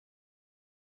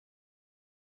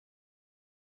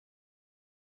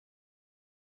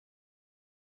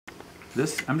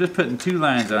I'm just putting 2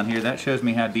 lines on here. That shows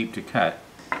me how deep to cut.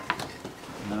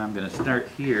 And then I'm going to start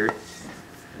here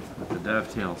with the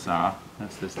dovetail saw.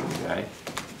 That's this little guy.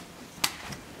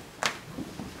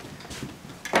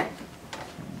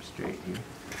 Straight here.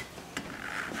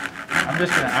 I'm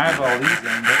just going to eyeball these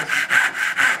angles.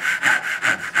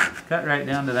 Cut right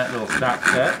down to that little stop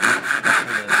cut,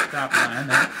 or the stop line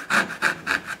there.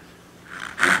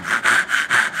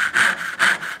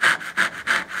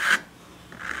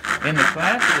 In the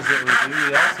classes that we do,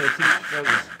 we also teach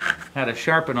folks how to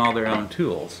sharpen all their own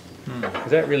tools.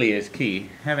 Because that really is key.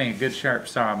 Having a good sharp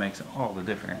saw makes all the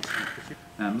difference.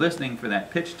 And I'm listening for that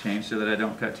pitch change so that I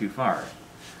don't cut too far.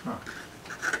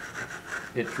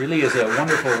 It really is a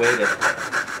wonderful way to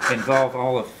involve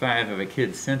all of 5 of a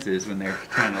kid's senses when they're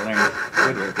trying to learn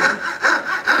woodworking.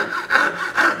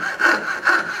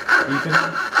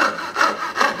 Yeah.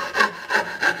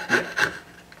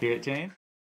 Hear it change?